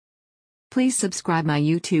Please subscribe my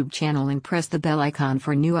YouTube channel and press the bell icon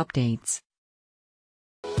for new updates.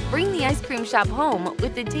 Bring the ice cream shop home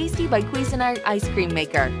with the Tasty by Cuisinart ice cream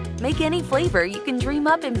maker. Make any flavor you can dream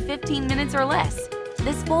up in 15 minutes or less.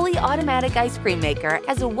 This fully automatic ice cream maker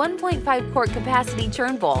has a 1.5 quart capacity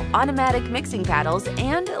churn bowl, automatic mixing paddles,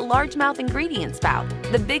 and a largemouth ingredient spout.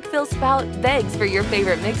 The Big Fill spout begs for your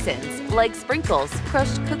favorite mix-ins, like sprinkles,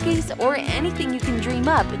 crushed cookies, or anything you can dream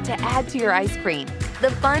up to add to your ice cream. The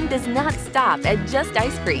fun does not stop at just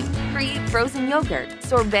ice cream. Create frozen yogurt,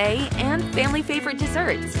 sorbet, and family favorite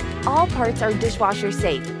desserts. All parts are dishwasher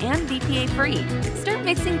safe and BPA free. Start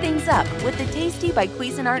mixing things up with the Tasty by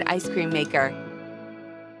Cuisinart ice cream maker.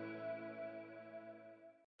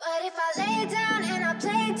 But if I lay down and I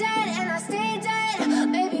play dead and I stay dead,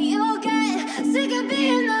 maybe you'll get sick of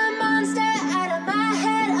being the monster out of my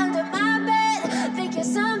head, under my bed. Think you're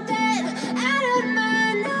something out of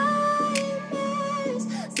my nightmares,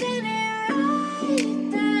 standing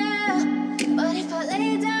right there. But if I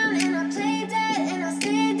lay down and I play dead and I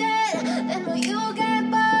stay dead, then will you get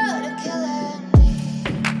bored of killing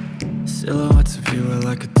me? Silhouettes of you are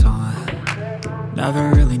like a taunt. Never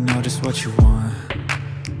really know just what you want.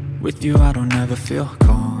 With you I don't ever feel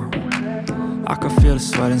calm. I can feel the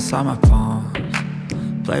sweat inside my palms.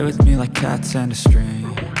 Play with me like cats and a string.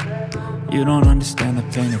 You don't understand the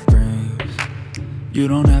pain it brings. You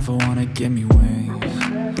don't ever wanna give me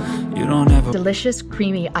wings. You don't ever. Delicious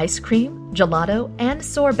creamy ice cream, gelato, and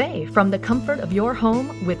sorbet from the comfort of your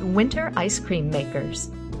home with winter ice cream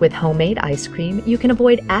makers. With homemade ice cream, you can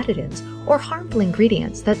avoid additives or harmful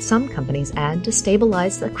ingredients that some companies add to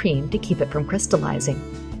stabilize the cream to keep it from crystallizing.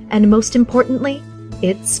 And most importantly,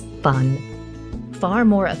 it's fun. Far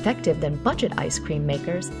more effective than budget ice cream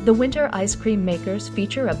makers, the winter ice cream makers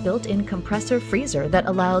feature a built-in compressor freezer that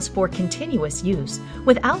allows for continuous use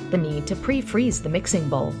without the need to pre-freeze the mixing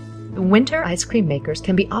bowl. Winter ice cream makers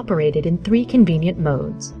can be operated in 3 convenient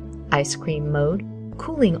modes: ice cream mode,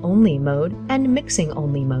 cooling only mode, and mixing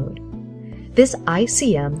only mode. This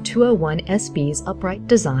ICM 201SB's upright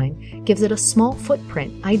design gives it a small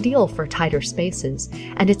footprint ideal for tighter spaces,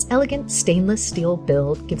 and its elegant stainless steel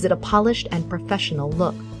build gives it a polished and professional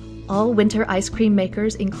look. All winter ice cream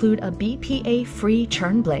makers include a BPA-free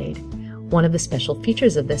churn blade. One of the special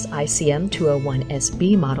features of this ICM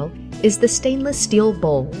 201SB model is the stainless steel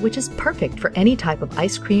bowl, which is perfect for any type of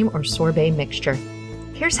ice cream or sorbet mixture.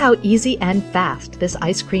 Here's how easy and fast this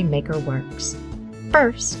ice cream maker works.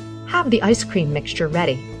 First, have the ice cream mixture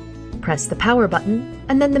ready. Press the power button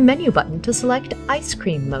and then the menu button to select ice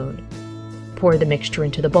cream mode. Pour the mixture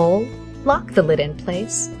into the bowl, lock the lid in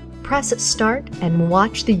place, press start, and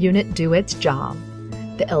watch the unit do its job.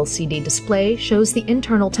 The LCD display shows the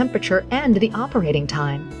internal temperature and the operating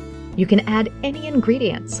time. You can add any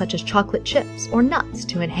ingredients such as chocolate chips or nuts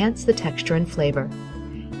to enhance the texture and flavor.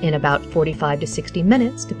 In about 45 to 60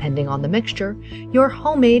 minutes, depending on the mixture, your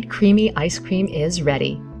homemade creamy ice cream is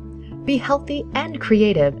ready. Be healthy and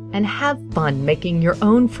creative and have fun making your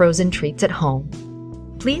own frozen treats at home.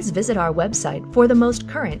 Please visit our website for the most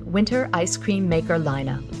current winter ice cream maker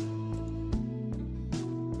lineup.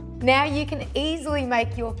 Now you can easily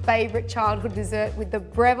make your favourite childhood dessert with the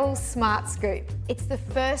Breville Smart Scoop. It's the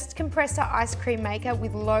first compressor ice cream maker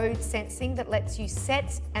with load sensing that lets you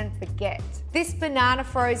set and forget. This banana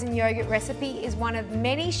frozen yogurt recipe is one of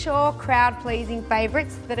many sure crowd-pleasing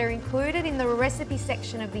favourites that are included in the recipe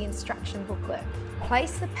section of the instruction booklet.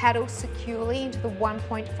 Place the paddle securely into the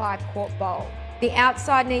 1.5 quart bowl. The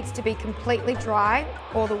outside needs to be completely dry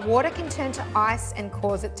or the water can turn to ice and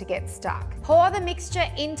cause it to get stuck. Pour the mixture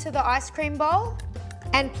into the ice cream bowl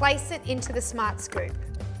and place it into the Smart Scoop.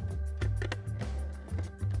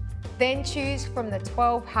 Then choose from the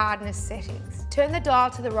 12 hardness settings. Turn the dial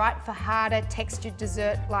to the right for harder textured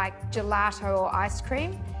dessert like gelato or ice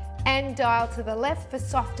cream, and dial to the left for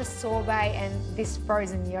softer sorbet and this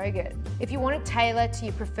frozen yogurt. If you want to tailor to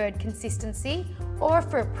your preferred consistency, or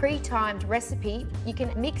for a pre-timed recipe, you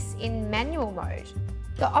can mix in manual mode.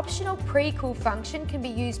 The optional pre-cool function can be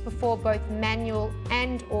used before both manual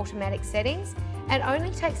and automatic settings and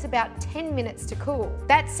only takes about 10 minutes to cool.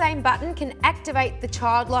 That same button can activate the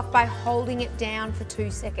child lock by holding it down for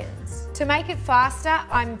 2 seconds. To make it faster,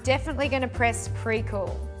 I'm definitely going to press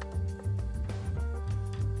pre-cool.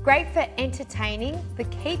 Great for entertaining, the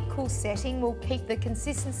keep cool setting will keep the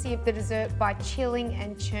consistency of the dessert by chilling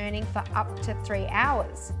and churning for up to 3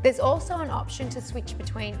 hours. There's also an option to switch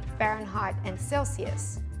between Fahrenheit and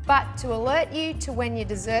Celsius. But to alert you to when your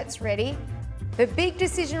dessert's ready, the big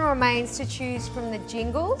decision remains to choose from the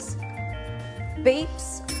jingles,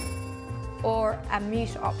 beeps, or a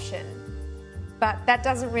mute option. But that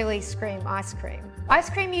doesn't really scream ice cream. Ice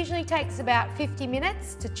cream usually takes about 50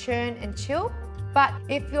 minutes to churn and chill, but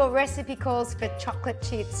if your recipe calls for chocolate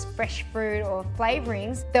chips, fresh fruit or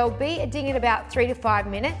flavourings, they'll be a ding at about 3 to 5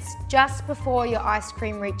 minutes just before your ice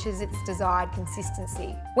cream reaches its desired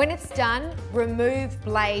consistency. When it's done, remove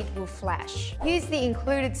blade will flash. Use the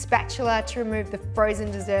included spatula to remove the frozen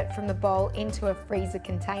dessert from the bowl into a freezer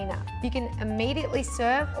container. You can immediately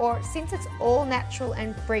serve, or since it's all natural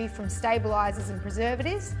and free from stabilisers and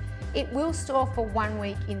preservatives, it will store for 1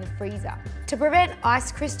 week in the freezer. To prevent ice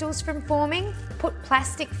crystals from forming, put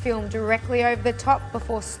plastic film directly over the top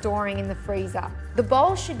before storing in the freezer. The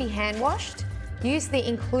bowl should be hand washed. Use the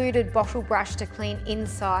included bottle brush to clean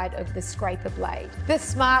inside of the scraper blade. The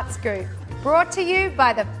Smart Scoop, brought to you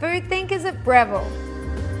by the food thinkers at Breville.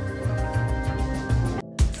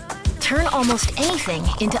 Turn almost anything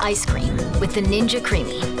into ice cream with the Ninja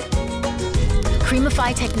CREAMi.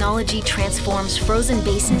 CREAMify technology transforms frozen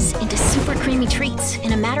bases into super creamy treats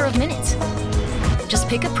in a matter of minutes. Just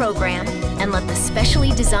pick a program and let the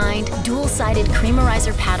specially designed dual-sided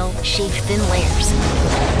creamerizer paddle shave thin layers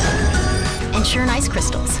and churn ice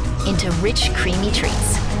crystals into rich, creamy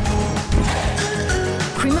treats.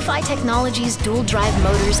 CREAMify Technology's dual-drive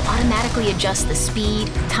motors automatically adjust the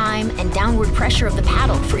speed, time, and downward pressure of the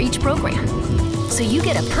paddle for each program. So you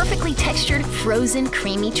get a perfectly textured, frozen,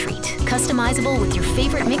 creamy treat, customizable with your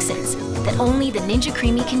favorite mixins that only the Ninja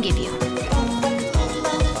CREAMi can give you.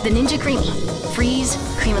 The Ninja CREAMi. Freeze,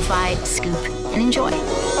 creamify, scoop, and enjoy.